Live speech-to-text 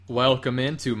Welcome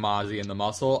into Mozzie and the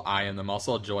Muscle. I am the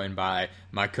Muscle, joined by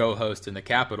my co-host in the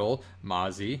Capitol,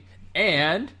 Mozzie,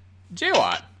 and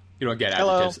J-Watt. You don't get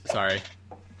adjectives, sorry.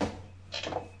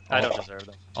 I don't deserve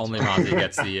them. Only Mozzie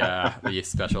gets the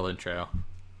special intro.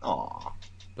 Aw.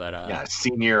 But yeah,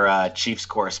 senior Chiefs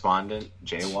correspondent,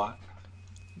 J-Watt.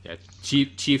 Yeah,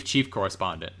 chief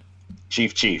correspondent.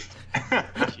 Chief. Chief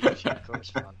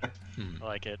correspondent. I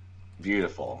like it.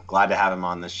 Beautiful. Glad to have him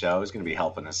on the show. He's going to be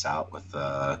helping us out with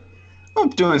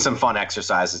doing some fun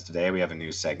exercises today. We have a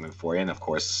new segment for you, and of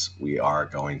course, we are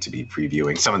going to be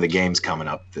previewing some of the games coming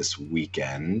up this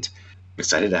weekend. I'm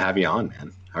excited to have you on,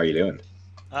 man. How are you doing?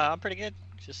 I'm pretty good.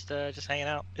 Just hanging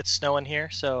out. It's snowing here,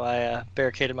 so I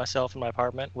barricaded myself in my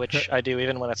apartment, which I do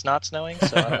even when it's not snowing.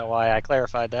 So I don't know why I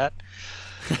clarified that.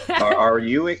 Are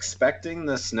you expecting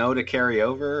the snow to carry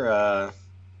over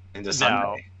into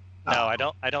Sunday? No,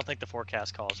 I don't think the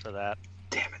forecast calls for that.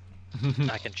 Damn it.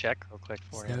 I can check real quick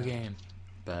for you. Snow game.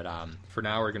 But for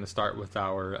now, we're going to start with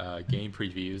our game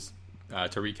previews.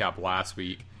 To recap last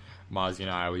week, Mozzie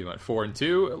and I, we went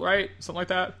 4-2, right? Something like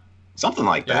that? Something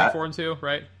like that. 4-2,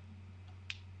 right?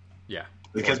 Yeah.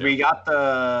 Because 4-2. we got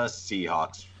the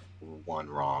Seahawks one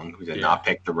wrong. We did not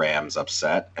pick the Rams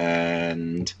upset.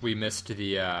 And we missed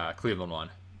the Cleveland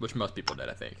one, which most people did,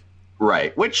 I think.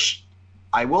 Right, which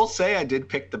I will say I did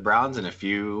pick the Browns in a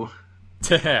few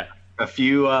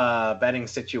betting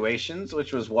situations,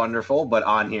 which was wonderful. But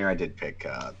on here, I did pick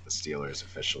the Steelers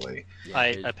officially.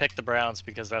 Yeah, I picked the Browns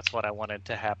because that's what I wanted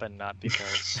to happen, not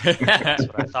because that's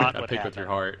what I thought would pick happen. with your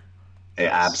heart. Yeah,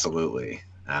 absolutely.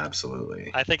 I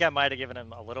think I might have given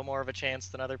him a little more of a chance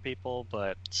than other people,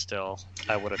 but still,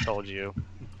 I would have told you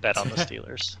bet on the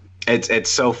Steelers. It's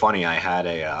so funny.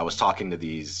 I was talking to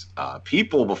these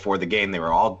people before the game. They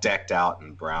were all decked out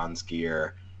in Browns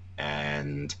gear,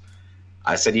 and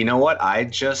I said, you know what? I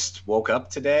just woke up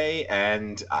today,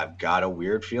 and I've got a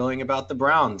weird feeling about the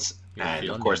Browns. And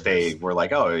of course, they were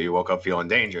like, "Oh, you woke up feeling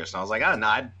dangerous." And I was like, "Oh, no,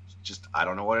 I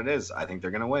don't know what it is. I think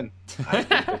they're gonna win.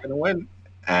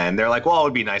 And they're like, "Well, it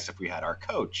would be nice if we had our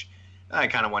coach." And I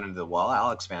kind of went into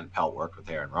Alex Van Pelt worked with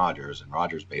Aaron Rodgers, and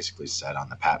Rodgers basically said on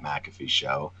the Pat McAfee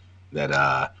show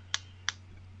that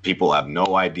people have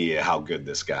no idea how good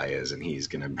this guy is, and he's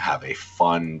going to have a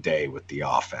fun day with the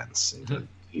offense. And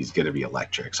he's going to be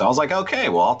electric. So I was like, okay,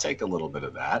 well, I'll take a little bit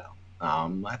of that.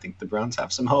 I think the Browns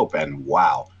have some hope. And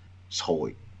wow, just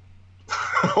holy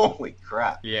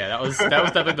crap! Yeah, that was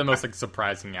definitely the most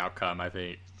surprising outcome, I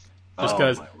think. Just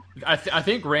because I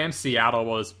think Rams Seattle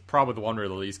was probably the one we were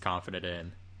the least confident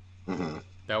in. Mm-hmm.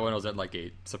 That one wasn't like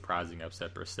a surprising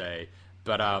upset per se.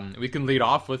 But we can lead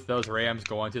off with those Rams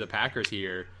going to the Packers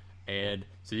here. And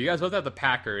so you guys both have the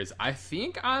Packers. I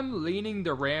think I'm leaning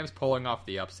the Rams pulling off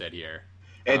the upset here.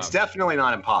 It's definitely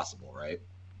not impossible, right?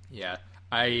 Yeah.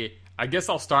 I guess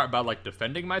I'll start by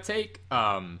defending my take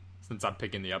since I'm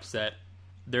picking the upset.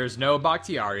 There's no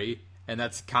Bakhtiari, and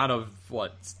that's kind of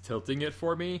what's tilting it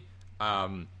for me. I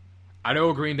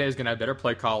know Green Bay is going to have better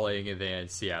play calling than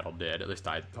Seattle did. At least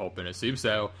I hope and assume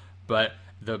so. But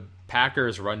the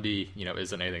Packers' run D,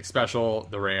 isn't anything special.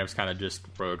 The Rams kind of just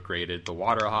road graded the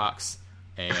Waterhawks,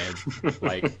 and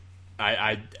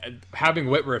I having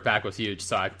Whitworth back was huge.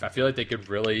 So I feel like they could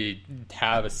really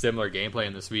have a similar game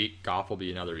plan this week. Goff will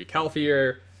be another week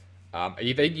healthier. I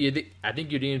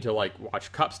think you need to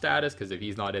watch Cup status, because if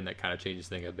he's not in, that kind of changes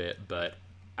things a bit. But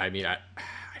I mean, I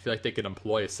feel like they could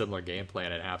employ a similar game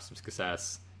plan and have some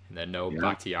success. And then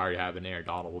Bakhtiari having Aaron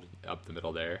Donald up the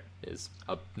middle there is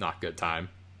a not good time.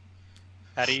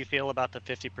 How do you feel about the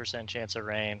 50% chance of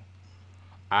rain?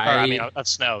 Of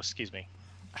snow, excuse me.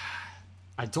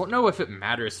 I don't know if it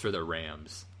matters for the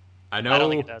Rams. I don't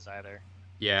think it does either.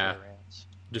 Yeah.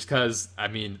 Just because,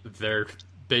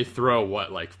 they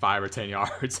throw, 5 or 10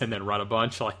 yards and then run a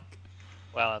bunch,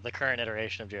 Well, the current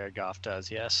iteration of Jared Goff does,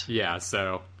 yes. Yeah,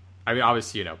 so,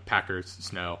 obviously, Packers,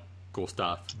 snow, cool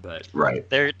stuff, but... Right.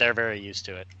 They're very used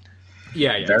to it.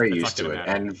 Yeah. Very used to it,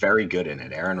 and very good in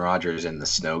it. Aaron Rodgers in the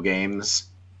snow games,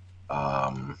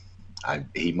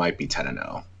 he might be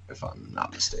 10-0, if I'm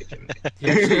not mistaken.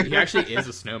 he actually is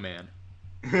a snowman.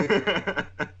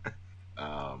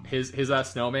 His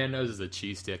snowman nose is a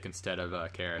cheese stick instead of a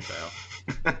carrot,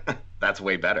 though. That's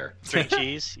way better. String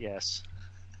cheese, yes.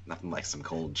 Nothing like some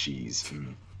cold cheese.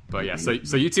 But yeah, so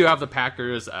you two have the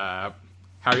Packers. How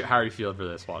are you feeling for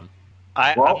this one?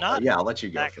 I'm not. Yeah, I'll let you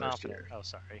go that first confident. here. Oh,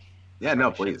 sorry. Yeah,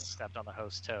 no, please. Stepped on the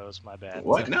host's toes. My bad.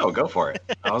 What? No, go for it.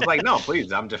 I was like, no,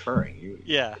 please. I'm deferring.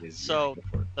 So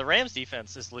the Rams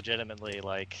defense is legitimately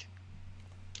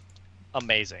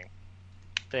amazing.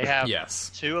 They have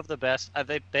two of the best.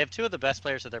 They have two of the best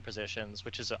players at their positions,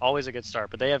 which is always a good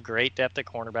start. But they have great depth at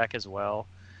cornerback as well.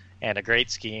 and a great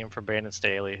scheme from Brandon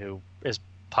Staley, who is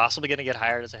possibly going to get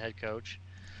hired as a head coach.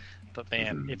 But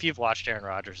man, if you've watched Aaron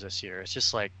Rodgers this year, it's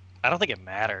just like, I don't think it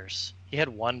matters. He had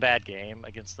one bad game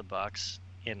against the Bucs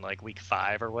in like week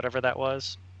 5 or whatever that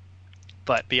was.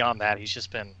 But beyond that, he's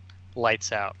just been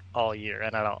lights out all year,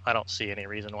 and I don't see any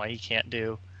reason why he can't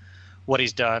do what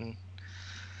he's done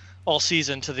all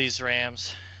season to these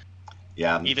Rams.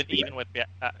 Yeah,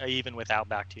 even without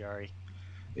Bakhtiari.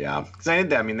 Yeah, because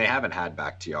I mean they haven't had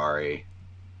Bakhtiari,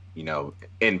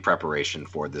 in preparation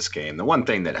for this game. The one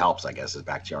thing that helps, I guess, is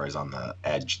Bakhtiari's on the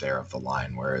edge there of the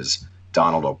line, whereas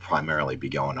Donald will primarily be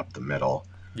going up the middle.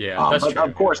 Yeah, that's but true.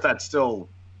 Of course, that still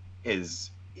is.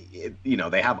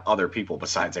 They have other people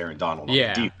besides Aaron Donald on the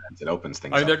defense. It opens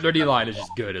things up. Their D-line is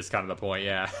just good is kind of the point,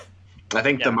 yeah. I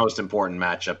think the most important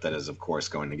matchup that is, of course,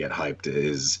 going to get hyped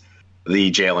is the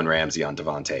Jalen Ramsey on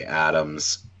Devontae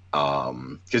Adams.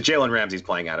 Because Jalen Ramsey's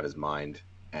playing out of his mind.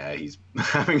 He's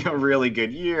having a really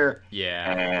good year.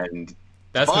 Yeah. And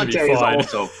that's Devontae is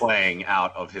also playing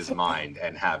out of his mind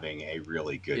and having a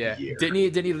really good year. Didn't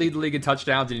he lead the league in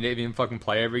touchdowns? Didn't he even fucking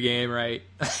play every game, right?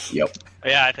 Yep.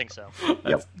 Yeah, I think so.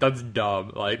 That's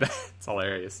dumb. Like, that's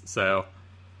hilarious. So,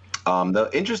 the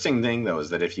interesting thing, though, is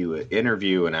that if you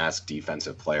interview and ask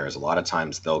defensive players, a lot of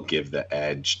times they'll give the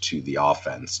edge to the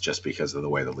offense just because of the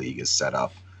way the league is set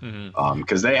up.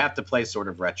 Because they have to play sort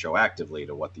of retroactively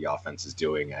to what the offense is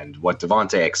doing, and what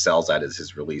Devontae excels at is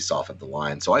his release off of the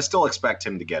line. So I still expect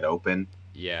him to get open.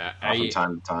 Yeah, from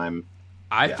time to time.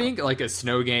 I think like a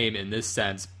snow game in this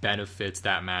sense benefits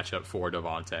that matchup for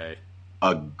Devontae.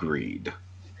 Agreed.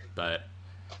 But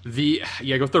with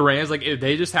the Rams, like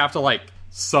they just have to like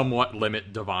somewhat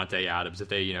limit Devontae Adams. If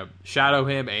they shadow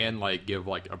him and like give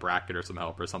like a bracket or some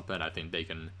help or something, I think they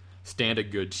can stand a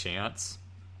good chance.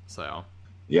 So.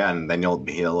 Yeah, and then he'll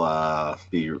be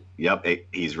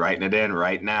he's writing it in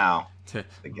right now.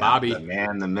 Bobby, the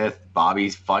man, the myth,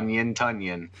 Bobby's Funyun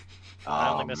Tunyon. I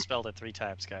only misspelled it 3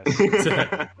 times, guys.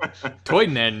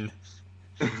 Toynen.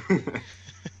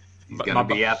 He's gonna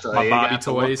be after Bobby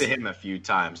toys. Look to him a few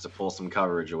times to pull some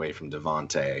coverage away from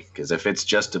Devontae. Because if it's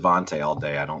just Devontae all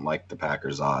day, I don't like the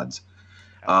Packers' odds.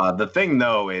 The thing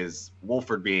though is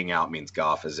Wolford being out means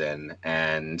Goff is in,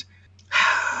 and.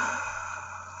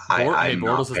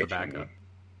 Bortles is the backup.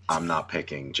 I'm not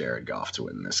picking Jared Goff to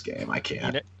win this game. I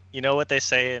can't. You know what they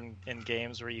say in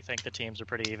games where you think the teams are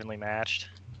pretty evenly matched?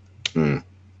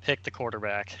 Pick the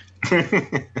quarterback.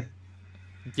 I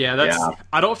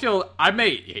don't feel.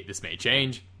 This may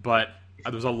change, but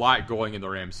there's a lot going in the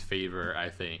Rams' favor, I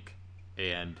think,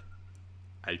 and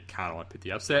I kind of want to pick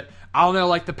the upset. I don't know,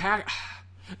 like the Pack.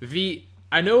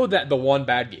 I know that the one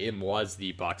bad game was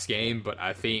the Bucs game, but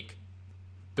I think.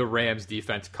 The Rams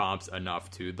defense comps enough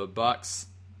to the Bucs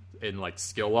in like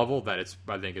skill level that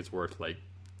I think it's worth like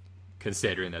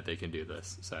considering that they can do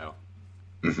this. So,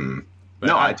 no,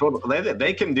 I totally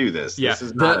they can do this. Yeah, this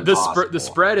is not the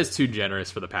spread is too generous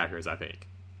for the Packers. I think.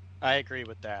 I agree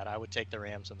with that. I would take the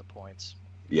Rams and the points.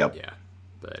 Yep. Yeah,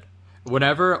 but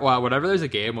whenever there's a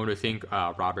game when we think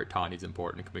Robert Tanya's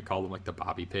important, can we call him like the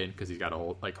Bobby pin because he's got to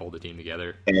hold the team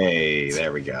together? Hey,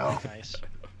 there we go. Nice.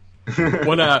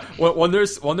 when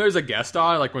there's a guest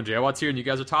on, like when J-Watt's here and you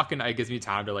guys are talking, it gives me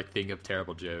time to like think of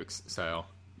terrible jokes. So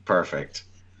perfect.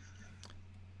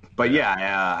 But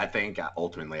I think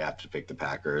ultimately I have to pick the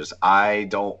Packers. I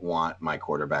don't want my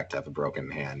quarterback to have a broken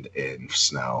hand in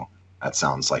snow. That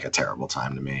sounds like a terrible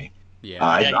time to me. Yeah.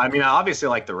 I mean, obviously,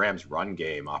 like the Rams' run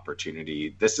game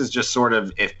opportunity. This is just sort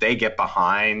of if they get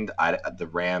behind, the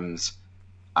Rams,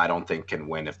 I don't think can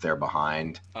win if they're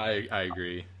behind. I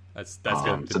agree. That's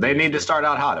good. So they need to start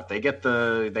out hot. If they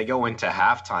they go into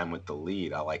halftime with the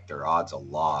lead, I like their odds a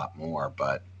lot more.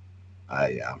 But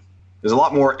there's a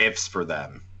lot more ifs for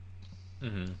them.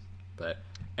 But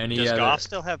does Goff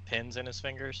still have pins in his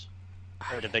fingers,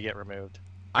 or did they get removed?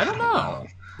 I don't know.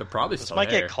 They're probably still there.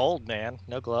 This might get cold, man.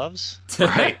 No gloves.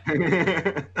 Right.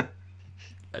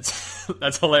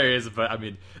 That's hilarious. But I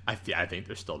mean, I think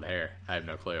they're still there. I have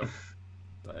no clue.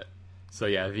 But. So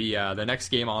the next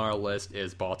game on our list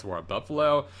is Baltimore at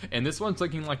Buffalo, and this one's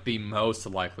looking like the most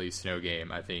likely snow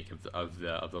game I think of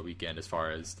the weekend as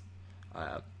far as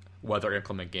weather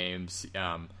inclement games.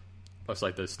 Looks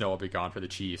like the snow will be gone for the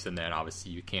Chiefs, and then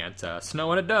obviously you can't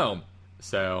snow in a dome.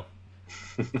 So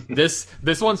this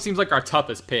one seems like our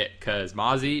toughest pick because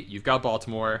Mozzie, you've got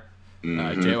Baltimore,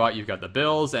 J-Watt, you've got the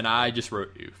Bills, and I just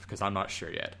wrote oof because I'm not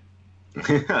sure yet.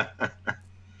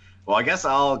 Well, I guess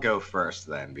I'll go first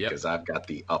then because I've got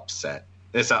the upset.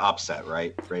 It's an upset,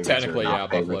 right? Ravens technically,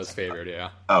 Buffalo's favored, yeah.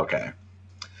 Okay.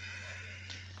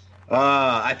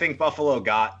 I think Buffalo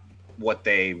got what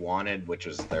they wanted, which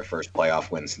was their first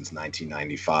playoff win since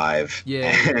 1995.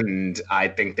 Yeah. And I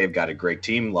think they've got a great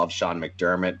team. Love Sean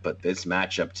McDermott, but this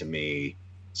matchup to me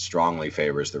strongly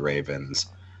favors the Ravens.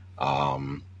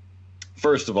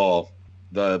 First of all,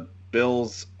 the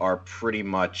Bills are pretty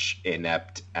much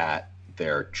inept at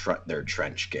their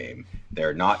trench game.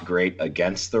 They're not great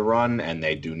against the run, and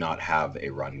they do not have a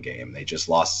run game. They just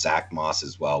lost Zach Moss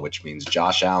as well, which means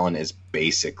Josh Allen is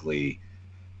basically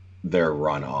their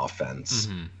run offense.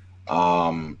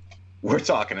 We're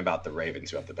talking about the Ravens,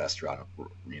 who have the best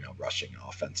rushing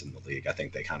offense in the league. I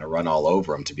think they kind of run all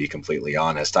over them, to be completely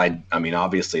honest. I mean,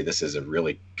 obviously this is a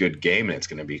really good game and it's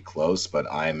going to be close, but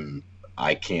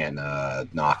I can't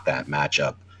knock that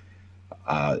matchup.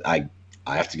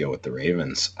 I have to go with the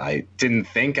Ravens. I didn't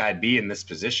think I'd be in this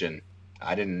position.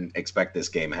 I didn't expect this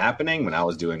game happening when I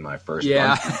was doing my first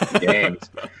games.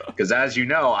 Because as you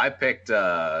know, I picked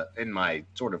in my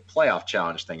sort of playoff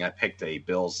challenge thing, I picked a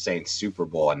Bills-Saints Super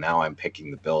Bowl, and now I'm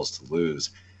picking the Bills to lose.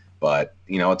 But,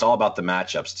 it's all about the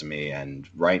matchups to me. And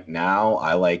right now,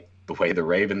 I like the way the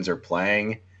Ravens are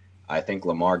playing. I think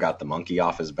Lamar got the monkey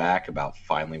off his back about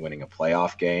finally winning a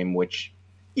playoff game, which,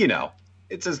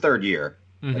 it's his third year.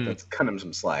 That's cut him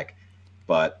some slack.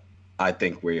 But I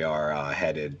think we are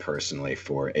headed personally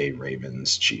for a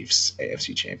Ravens-Chiefs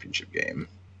AFC Championship game.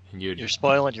 You're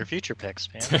spoiling your future picks,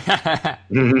 man.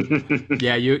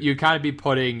 Yeah, you kind of be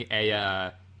putting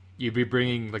you'd be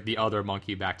bringing like the other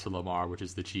monkey back to Lamar, which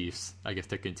is the Chiefs, I guess,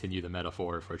 to continue the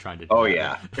metaphor if we're trying to do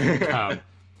yeah.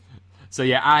 So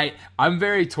yeah, I'm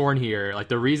very torn here. Like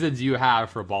the reasons you have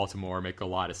for Baltimore make a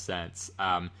lot of sense.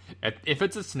 If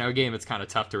it's a snow game, it's kind of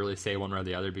tough to really say one way or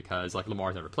the other because like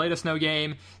Lamar's never played a snow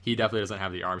game. He definitely doesn't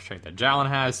have the arm strength that Jalen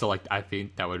has. So like I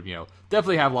think that would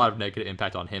definitely have a lot of negative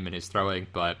impact on him and his throwing.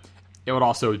 But it would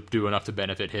also do enough to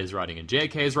benefit his running and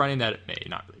JK's running that it may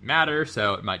not really matter.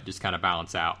 So it might just kind of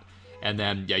balance out. And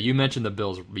then yeah, you mentioned the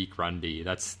Bills' weak run D.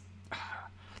 That's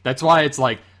why it's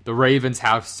like. The Ravens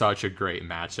have such a great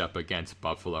matchup against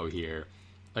Buffalo here.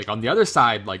 Like on the other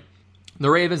side, like the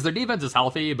Ravens, their defense is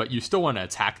healthy, but you still want to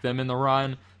attack them in the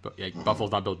run. But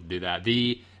Buffalo's not built to do that.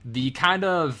 The kind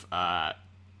of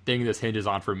thing this hinges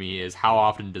on for me is how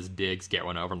often does Diggs get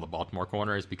one over on the Baltimore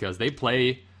corners because they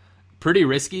play pretty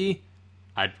risky.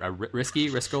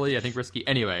 Risky.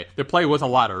 Anyway, they play with a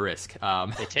lot of risk.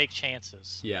 They take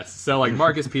chances. Yes. So like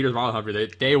Marcus Peters, Ronald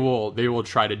Humphrey, they will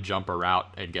try to jump a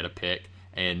route and get a pick.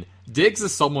 And Diggs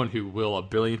is someone who will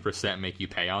 1,000,000,000% make you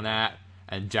pay on that,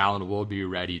 and Jalen will be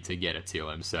ready to get it to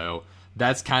him. So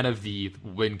that's kind of the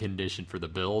win condition for the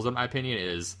Bills, in my opinion,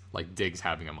 is like Diggs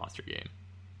having a monster game.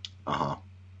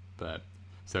 But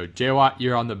so Jay Watt,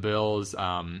 you're on the Bills.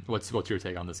 What's your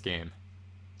take on this game?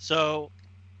 So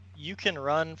you can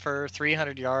run for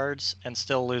 300 yards and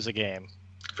still lose a game.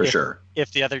 For sure.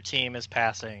 If the other team is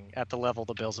passing at the level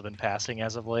the Bills have been passing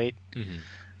as of late.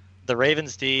 The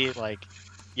Ravens D,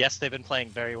 yes, they've been playing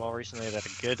very well recently. They had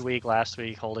a good week last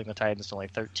week, holding the Titans to only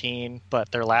 13.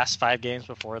 But their last 5 games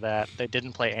before that, they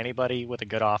didn't play anybody with a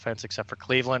good offense except for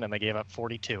Cleveland, and they gave up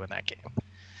 42 in that game.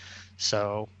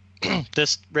 So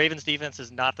this Ravens defense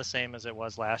is not the same as it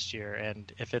was last year.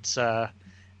 And if it's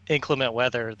inclement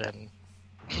weather, then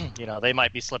they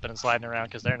might be slipping and sliding around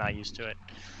because they're not used to it.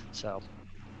 So,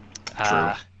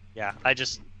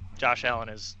 Josh Allen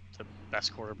is the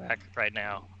best quarterback right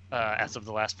now. As of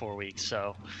the last 4 weeks,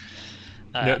 so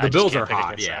the Bills are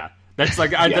hot. Yeah, that's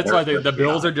like that's why the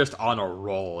Bills are just on a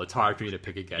roll. It's hard for me to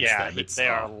pick against them. They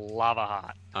are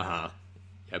lava hot.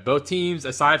 Yeah, both teams,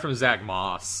 aside from Zach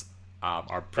Moss,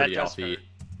 are pretty healthy.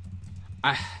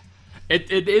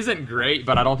 It isn't great,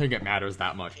 but I don't think it matters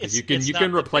that much because you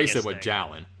can replace it with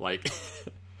Jalen,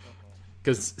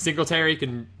 because Singletary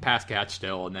can pass catch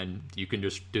still, and then you can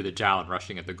just do the Jalen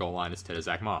rushing at the goal line instead of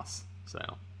Zach Moss. So.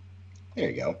 There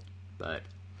you go. But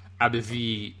out of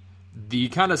the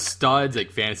kind of studs, like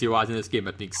fantasy-wise in this game,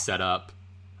 I think set up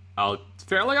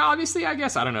fairly obviously, I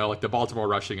guess. I don't know, like the Baltimore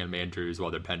rushing and Mandrews while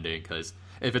they're pending, because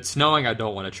if it's snowing, I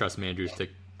don't want to trust Mandrews to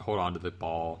hold on to the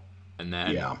ball. And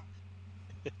then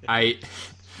then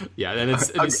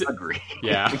it's agree.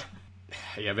 Yeah.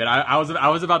 Yeah, man, I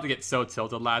was about to get so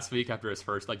tilted last week after his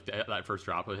first that first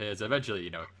drop of his.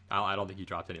 Eventually, I don't think he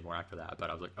dropped anymore after that, but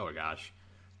I was like, oh gosh.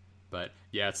 But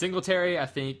yeah, Singletary, I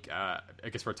think I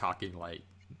guess we're talking like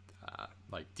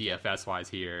DFS wise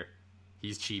here.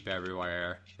 He's cheap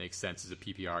everywhere. Makes sense as a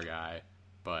PPR guy.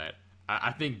 But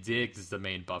I think Diggs is the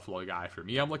main Buffalo guy for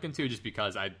me I'm looking to, just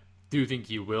because I do think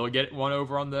he will get one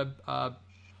over on the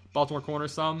Baltimore corner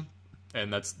some,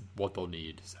 and that's what they'll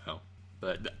need. So,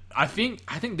 but I think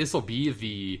this will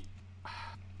be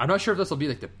I'm not sure if this will be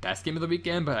like the best game of the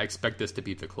weekend, but I expect this to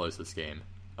be the closest game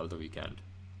of the weekend.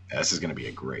 This is going to be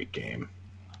a great game.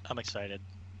 I'm excited.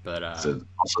 But So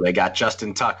they got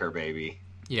Justin Tucker, baby.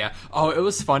 yeah. Oh, it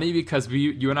was funny because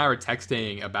you and I were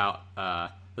texting about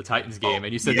the Titans game,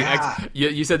 and you said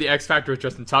you said the X factor was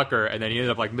Justin Tucker, and then he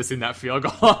ended up like missing that field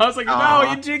goal. I was like,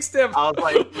 no, you jinxed him. I was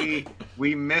like,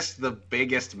 we missed the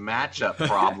biggest matchup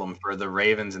problem for the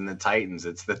Ravens and the Titans.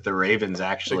 It's that the Ravens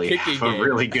actually have a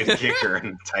really good kicker,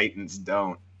 and the Titans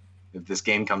don't. If this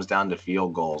game comes down to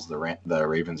field goals, the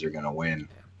Ravens are going to win.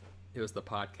 It was the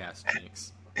podcast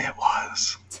jinx. It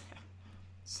was.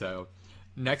 So,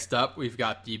 next up, we've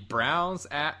got the Browns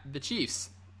at the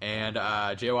Chiefs. And,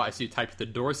 J.O., I see you typed the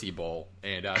Dorsey Bowl.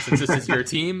 And since this is your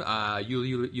team,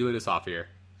 you lead us off here.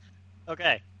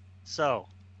 Okay, so,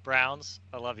 Browns,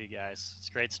 I love you guys. It's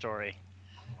a great story.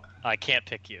 I can't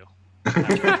pick you.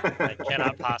 I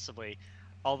cannot possibly.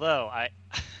 Although, I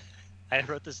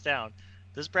wrote this down.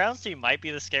 This Browns team might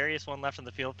be the scariest one left in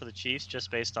the field for the Chiefs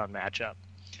just based on matchup.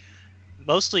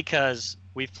 Mostly because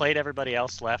we've played everybody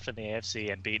else left in the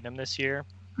AFC and beaten them this year.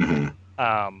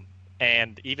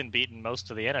 And even beaten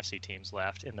most of the NFC teams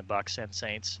left in the Bucs and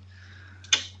Saints.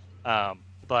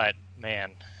 But,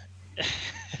 man,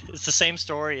 it's the same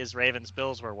story as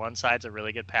Ravens-Bills, where one side's a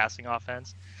really good passing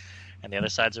offense and the other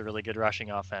side's a really good rushing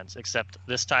offense, except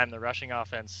this time the rushing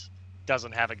offense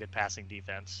doesn't have a good passing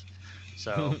defense.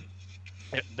 So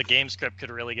the game script could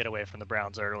really get away from the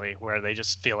Browns early, where they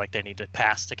just feel like they need to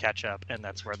pass to catch up, and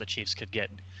that's where the Chiefs could get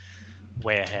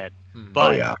way ahead.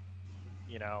 But,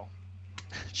 you know,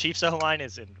 Chiefs O-line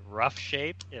is in rough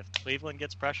shape. If Cleveland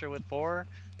gets pressure with 4,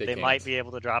 they might be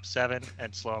able to drop 7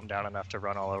 and slow them down enough to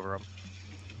run all over them.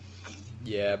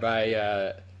 Yeah,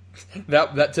 by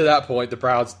that to that point, the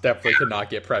Browns definitely could not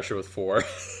get pressure with 4.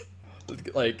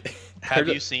 Like, have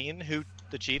you seen who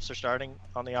the Chiefs are starting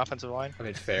on the offensive line? I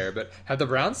mean, fair, but have the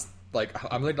Browns, like,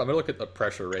 I'm gonna look at the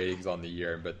pressure ratings on the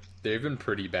year, but they've been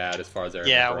pretty bad as far as their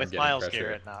with Myles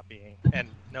Garrett not being, and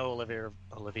no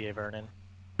Olivier Vernon.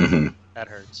 That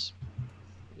hurts.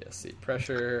 Yeah, see,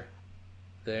 pressure.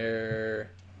 They're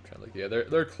trying to look. Yeah,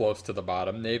 they're close to the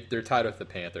bottom. They're tied with the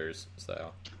Panthers.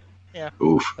 So yeah,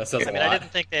 oof. That says a lot. I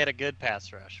didn't think they had a good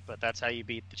pass rush, but that's how you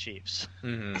beat the Chiefs.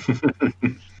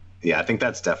 Yeah, I think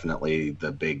that's definitely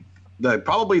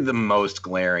probably the most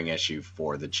glaring issue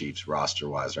for the Chiefs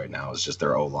roster-wise right now is just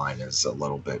their O-line is a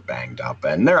little bit banged up,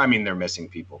 and they're missing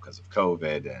people because of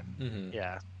COVID and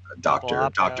Dr.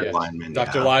 Lineman.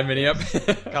 Dr. Lineman, yep.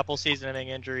 A couple season-ending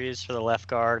injuries for the left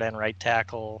guard and right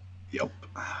tackle. Yep.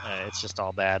 It's just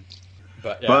all bad.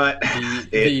 But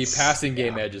the passing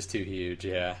game edge is too huge,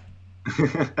 yeah.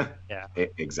 Yeah.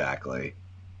 Exactly.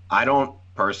 I don't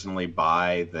personally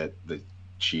buy that the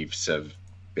Chiefs have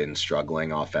been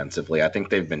struggling offensively. I think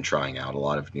they've been trying out a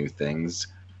lot of new things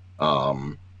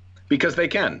because they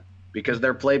can. Because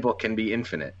their playbook can be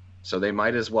infinite. So they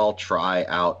might as well try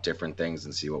out different things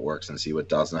and see what works and see what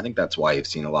doesn't. I think that's why you've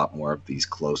seen a lot more of these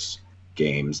close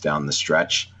games down the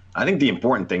stretch. I think the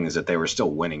important thing is that they were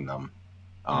still winning them.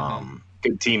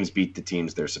 Good teams beat the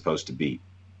teams they're supposed to beat.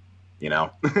 You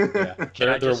know?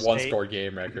 Yeah. Their one-score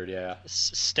game record, yeah.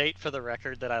 State for the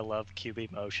record that I love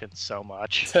QB motion so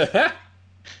much. That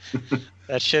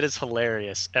shit is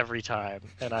hilarious every time,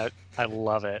 and I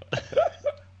love it.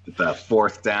 The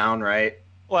 4th down, right?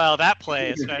 Well, that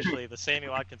play, especially the Sammy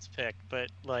Watkins pick, but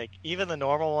like even the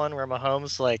normal one where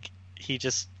Mahomes, like, he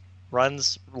just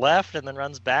runs left and then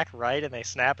runs back right and they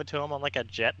snap it to him on like a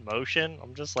jet motion.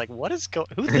 I'm just like,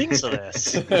 who thinks of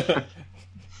this?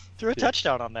 Threw a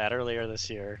touchdown on that earlier this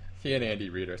year. He and Andy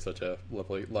Reid are such a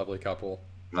lovely couple.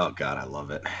 Oh God, I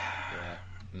love it. Yeah.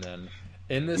 And then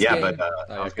in this game, but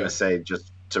I was going to say,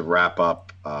 just to wrap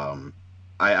up,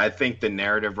 I think the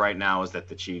narrative right now is that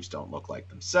the Chiefs don't look like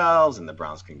themselves and the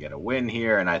Browns can get a win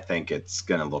here. And I think it's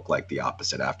going to look like the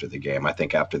opposite after the game. I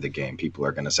think after the game, people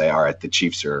are going to say, all right, the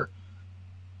Chiefs are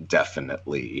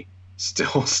definitely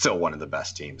still one of the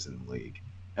best teams in the league.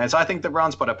 And so I think the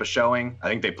Browns put up a showing. I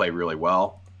think they play really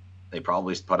well. They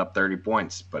probably put up 30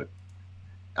 points, but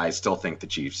I still think the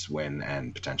Chiefs win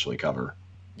and potentially cover.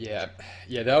 Yeah.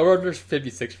 The over-under is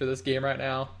 56 for this game right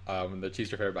now. The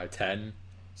Chiefs are favored by 10.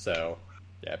 So,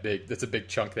 yeah, that's a big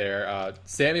chunk there.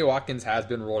 Sammy Watkins has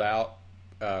been ruled out.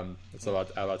 So I'm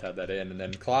about to have that in. And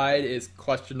then Clyde is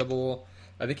questionable.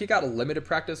 I think he got a limited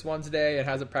practice one today and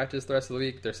hasn't practiced the rest of the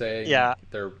week. They're saying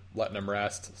they're letting him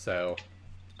rest. So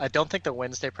I don't think the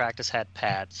Wednesday practice had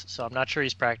pads, so I'm not sure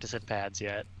he's practicing pads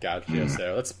yet. Gotcha.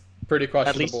 So that's pretty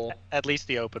questionable. At least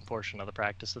the open portion of the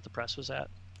practice that the press was at.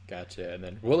 Gotcha. And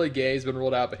then Willie Gay's been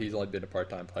ruled out, but he's only been a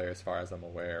part-time player as far as I'm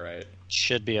aware, right?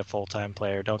 Should be a full-time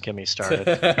player. Don't get me started.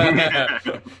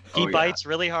 He Oh, bites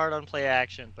really hard on play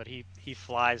action, but he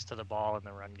flies to the ball in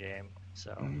the run game.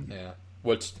 So Yeah,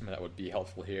 which that would be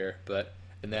helpful here.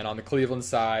 And then on the Cleveland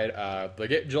side, they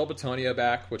get Joel Bitonio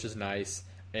back, which is nice.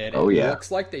 And it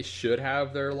looks like they should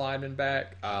have their lineman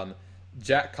back.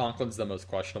 Jack Conklin's the most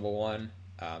questionable one.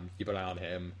 Keep an eye on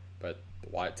him. But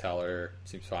Wyatt Teller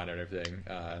seems fine and everything.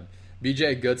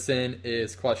 BJ Goodson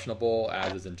is questionable,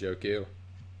 as is Njoku.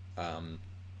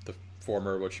 The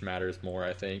former, which matters more,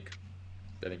 I think.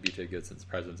 I think BJ Goodson's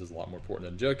presence is a lot more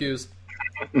important than Njoku's.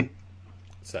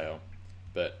 So,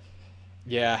 but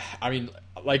yeah, I mean,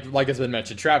 like has been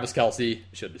mentioned, Travis Kelce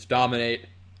should just dominate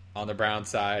on the Browns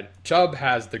side. Chubb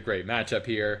has the great matchup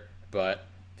here, but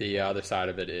the other side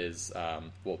of it is,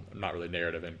 well, not really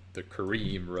narrative in the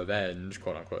Kareem revenge,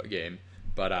 quote unquote, game,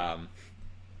 but I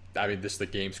mean, just the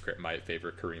game script might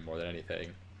favor Kareem more than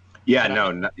anything. Yeah,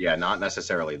 not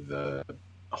necessarily the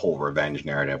whole revenge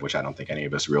narrative, which I don't think any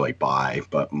of us really buy,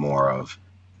 but more of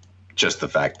just the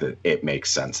fact that it makes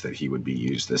sense that he would be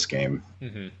used this game.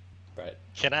 Mm-hmm. Right.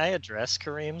 can I address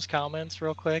Kareem's comments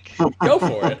real quick? Go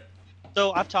for it.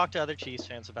 So I've talked to other Chiefs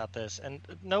fans about this, and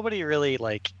nobody really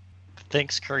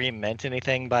thinks Kareem meant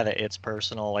anything by the "it's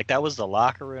personal." Like, that was the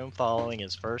locker room following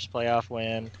his first playoff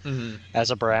win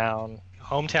as a Brown,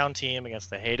 hometown team against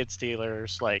the hated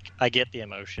Steelers. Like, I get the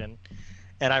emotion,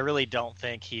 and I really don't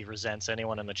think he resents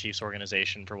anyone in the Chiefs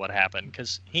organization for what happened,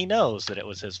 because he knows that it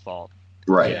was his fault.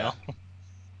 Right. You know?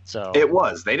 So It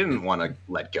was. They didn't want to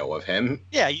let go of him.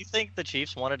 yeah, you think the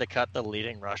Chiefs wanted to cut the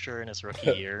leading rusher in his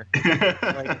rookie year?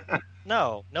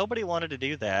 No, nobody wanted to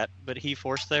do that, but he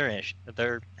forced their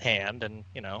hand, and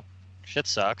shit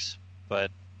sucks,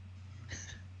 but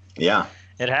Yeah.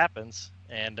 it happens,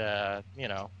 and I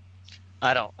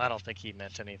don't think he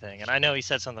meant anything, and I know he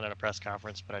said something at a press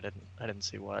conference, but I didn't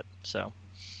see what. So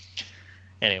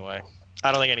anyway,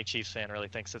 I don't think any Chiefs fan really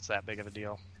thinks it's that big of a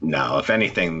deal. No, if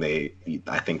anything,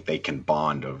 I think they can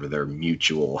bond over their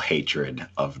mutual hatred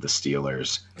of the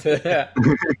Steelers.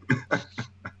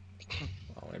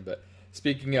 But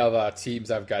speaking of teams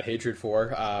I've got hatred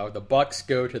for, the Bucks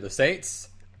go to the Saints.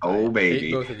 Oh, I baby.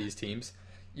 hate both of these teams.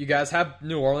 You guys have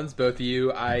New Orleans, both of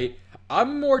you.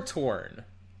 I'm more torn.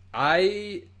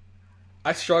 I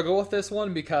struggle with this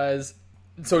one because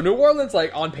New Orleans,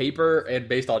 on paper and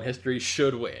based on history,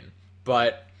 should win.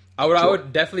 But I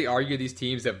would definitely argue these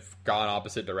teams have gone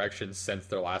opposite directions since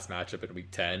their last matchup in Week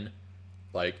 10.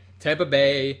 Tampa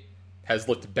Bay has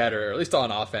looked better, at least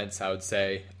on offense, I would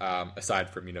say, aside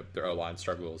from their O-line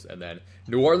struggles. And then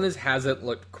New Orleans hasn't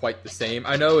looked quite the same.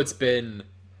 I know it's been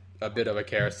a bit of a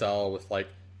carousel with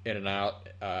in and out,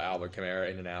 Alvin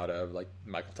Kamara in and out of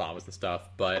Michael Thomas and stuff,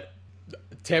 but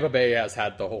Tampa Bay has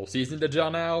had the whole season to gel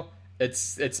now.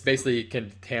 It's basically,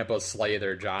 can Tampa slay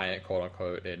their giant, quote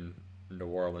unquote, in New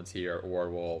Orleans here, or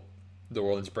will New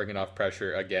Orleans bring enough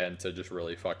pressure again to just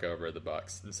really fuck over the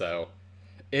Bucks? And so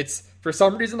it's, for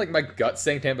some reason, my gut's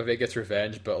saying Tampa Bay gets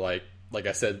revenge, but like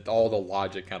I said, all the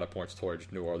logic kind of points towards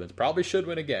New Orleans probably should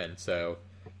win again. So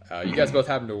you guys both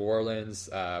have New Orleans.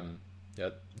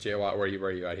 Jay Watt, where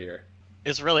are you at here?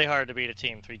 It's really hard to beat a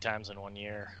team 3 times in 1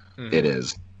 year. Mm-hmm. It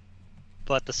is.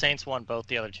 But the Saints won both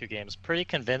the other 2 games pretty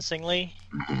convincingly.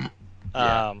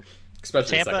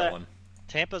 Especially Tampa, the second one.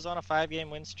 Tampa's on a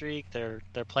 5-game win streak. They're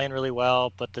playing really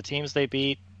well, but the teams they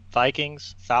beat: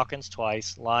 Vikings, Falcons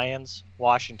twice, Lions,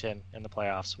 Washington in the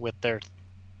playoffs with their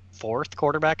 4th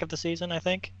quarterback of the season, I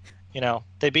think.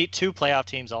 They beat 2 playoff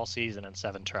teams all season in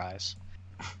 7 tries.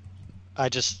 I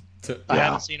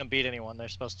haven't seen them beat anyone they're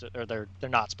supposed to, or they're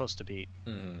not supposed to beat.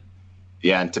 Mm-hmm.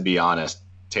 Yeah, and to be honest,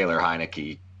 Taylor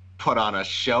Heineke put on a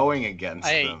showing against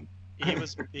them.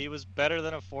 He was better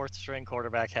than a 4th string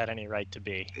quarterback had any right to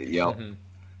be. Yep.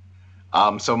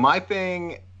 Mm-hmm. So my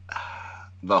thing,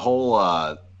 the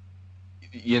whole,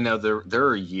 there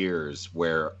are years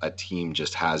where a team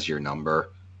just has your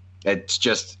number. It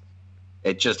just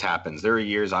happens. There are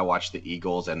years I watched the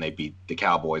Eagles and they beat the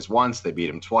Cowboys once, they beat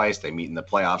them twice, they meet in the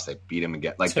playoffs, they beat them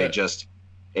again.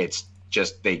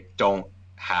 They don't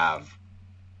have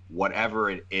whatever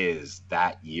it is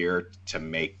that year to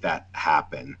make that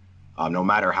happen. No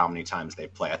matter how many times they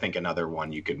play. I think another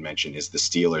one you could mention is the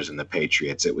Steelers and the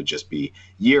Patriots. It would just be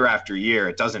year after year.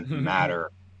 It doesn't matter.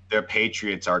 The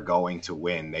Patriots are going to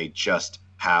win. They just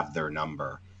have their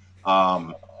number.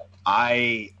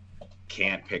 I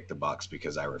can't pick the Bucks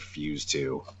because I refuse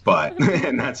to, but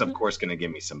and that's of course going to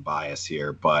give me some bias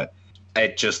here, but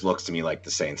it just looks to me like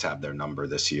the Saints have their number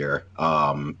this year,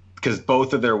 because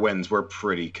both of their wins were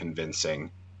pretty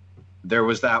convincing. there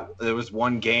was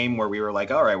one game where we were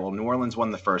like, all right, well, New Orleans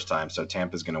won the first time, so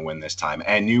Tampa's going to win this time,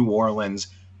 and New Orleans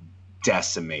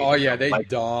decimated. Oh yeah, they like,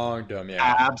 donged them.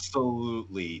 Yeah,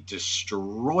 absolutely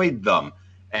destroyed them.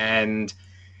 And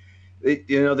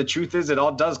the truth is, it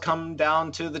all does come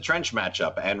down to the trench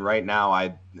matchup. And right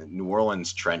now, New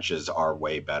Orleans trenches are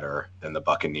way better than the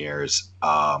Buccaneers.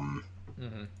 I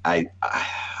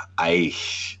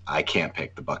can't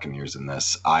pick the Buccaneers in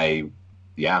this. I'm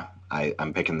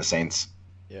picking the Saints.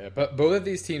 Yeah, but both of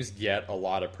these teams get a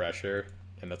lot of pressure,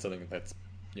 and that's something that's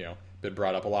been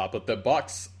brought up a lot. But the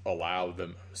Bucs allow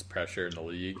the most pressure in the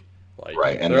league. Like,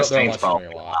 right, and the Saints probably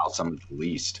allow some of the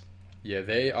least. Yeah,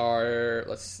 they are.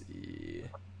 Let's see.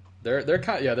 They're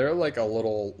kind. Yeah, they're like a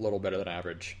little better than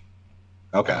average.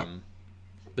 Okay.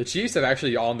 The Chiefs have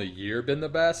actually on the year been the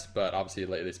best, but obviously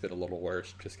lately it's been a little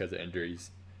worse just because of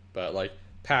injuries. But like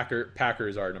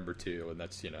Packers are number 2, and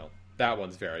that's that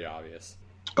one's very obvious.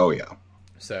 Oh yeah.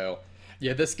 So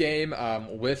yeah, this game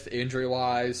with injury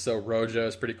wise, so Rojo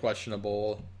is pretty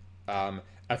questionable.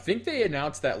 I think they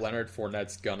announced that Leonard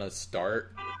Fournette's gonna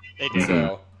start. They did.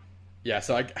 So yeah,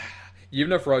 so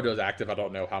even if Rojo's active, I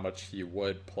don't know how much he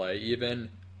would play even.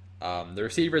 The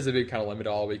receivers have been kind of limited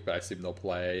all week, but I assume they'll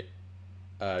play.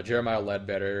 Jeremiah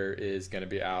Ledbetter is going to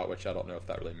be out, which I don't know if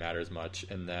that really matters much.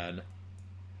 And then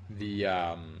the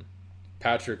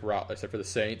except for the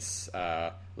Saints,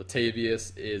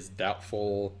 Latavius is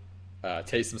doubtful.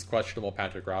 Taysom's questionable.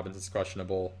 Patrick Robinson's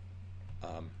questionable.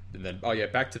 And then,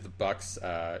 back to the Bucs.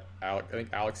 I think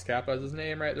Alex Kappa is his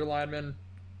name, right? Their lineman.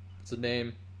 What's his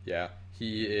name? Yeah.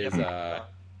 He is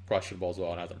questionable as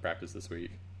well and hasn't practiced this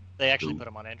week. They actually put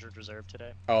him on injured reserve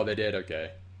today. Oh, they did? Okay.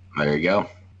 There you go.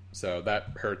 So that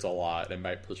hurts a lot. It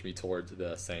might push me towards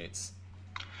the Saints.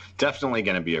 Definitely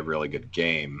going to be a really good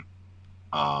game.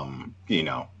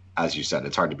 As you said,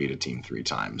 it's hard to beat a team 3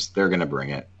 times. They're going to bring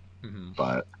it. Mm-hmm.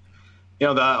 But,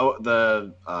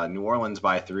 the New Orleans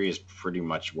by 3 is pretty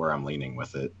much where I'm leaning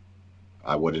with it.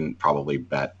 I wouldn't probably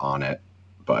bet on it,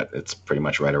 but it's pretty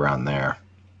much right around there.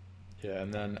 Yeah,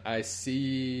 and then I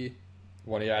see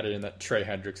when he added in that Trey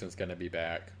Hendrickson's going to be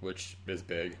back, which is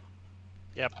big.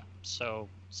 Yep. So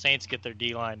Saints get their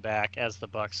D-line back as the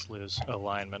Bucs lose a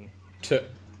lineman.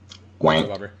 Wank.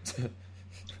 Bummer.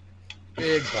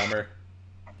 Big bummer.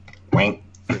 Wank.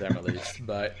 For them at least.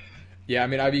 But yeah, I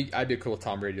mean, I'd be cool with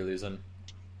Tom Brady losing.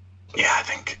 Yeah, I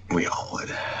think we all would.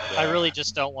 Yeah. I really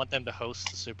just don't want them to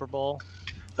host the Super Bowl.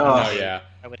 Oh, no, yeah.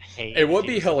 I would hate. It would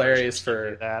be hilarious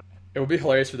for that. It would be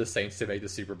hilarious for the Saints to make the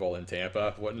Super Bowl in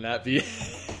Tampa. Wouldn't that be?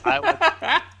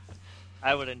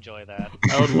 I would enjoy that.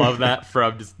 I would love that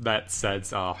from just that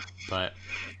sense off. But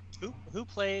who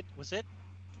played? Was it?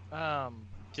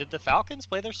 Did the Falcons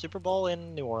play their Super Bowl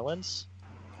in New Orleans?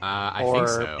 I think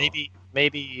so.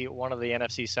 Maybe one of the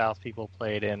NFC South people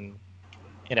played in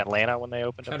Atlanta when they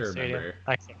opened up the stadium. Remember.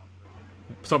 I can't.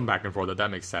 Something back and forth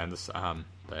that makes sense.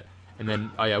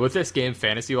 With this game,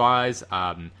 fantasy wise,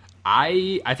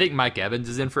 I think Mike Evans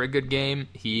is in for a good game.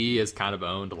 He has kind of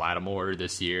owned Lattimore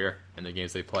this year in the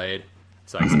games they played,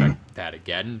 so I expect that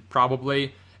again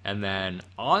probably. And then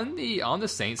on the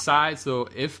Saints side, so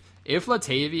if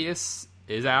Latavius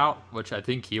is out, which I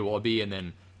think he will be, and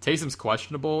then Taysom's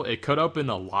questionable, it could open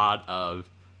a lot of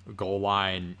goal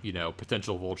line,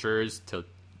 potential vultures to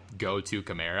go to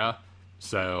Kamara.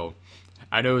 So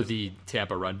I know the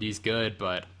Tampa run D is good,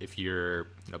 but if you're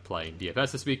playing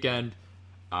DFS this weekend,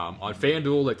 on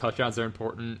FanDuel, touchdowns are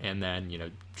important, and then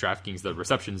DraftKings, the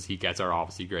receptions he gets are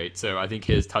obviously great. So I think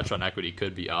his touchdown equity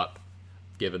could be up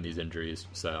given these injuries.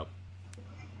 So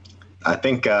I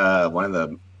think one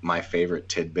of my favorite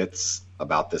tidbits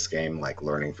about this game,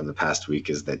 learning from the past week,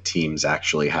 is that teams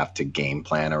actually have to game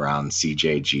plan around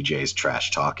GJ's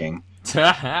trash talking.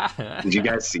 Did you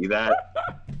guys see that?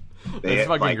 That's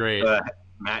fucking great.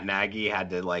 Matt Nagy had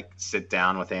to sit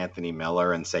down with Anthony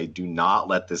Miller and say, do not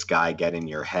let this guy get in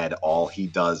your head. All he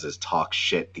does is talk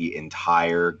shit the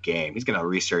entire game. He's going to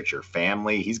research your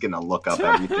family. He's going to look up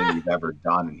everything you've ever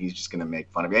done, and he's just going to make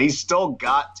fun of you. He's still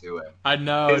got to him. I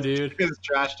know, dude. His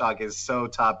trash talk is so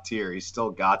top tier. He's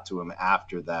still got to him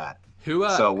after that.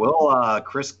 So will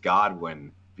Chris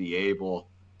Godwin be able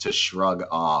to shrug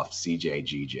off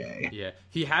CJGJ? Yeah,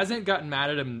 he hasn't gotten mad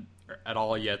at him at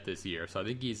all yet this year, so I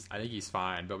think he's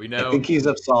fine. But we know I think he's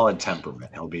of solid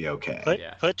temperament. He'll be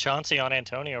okay. Put Chauncey on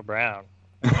Antonio Brown.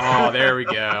 Oh, there we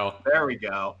go. There we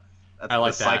go.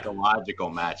 That's the psychological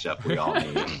matchup we all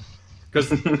need.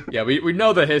 Because we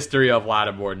know the history of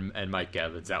Lattimore and Mike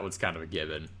Evans. That was kind of a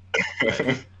given.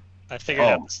 I figured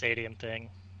out the stadium thing.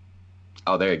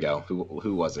 Oh, there you go.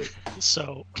 Who was it?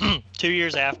 So 2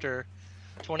 years after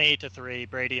 28-3.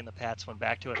 Brady and the Pats went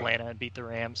back to Atlanta and beat the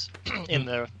Rams in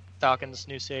the Falcons'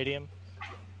 new stadium.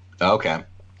 Okay.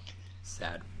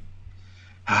 Sad.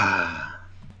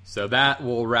 So that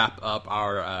will wrap up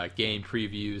our game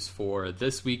previews for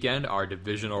this weekend, our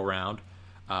divisional round.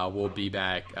 We'll be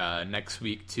back next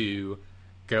week to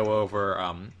go over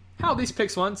how these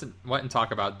picks went and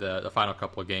talk about the final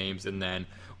couple of games, and then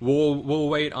we'll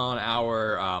wait on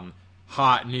our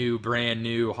brand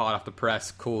new, hot off the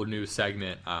press, cool new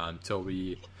segment until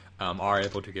we are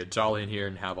able to get Jolly in here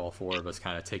and have all four of us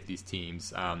kind of take these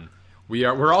teams.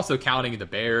 We're also counting the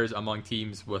Bears among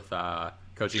teams with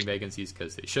coaching vacancies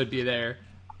because they should be there.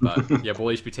 But yeah,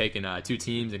 we'll each be taking 2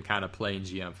 teams and kind of playing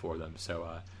GM for them. So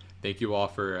thank you all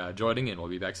for joining, and we'll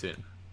be back soon.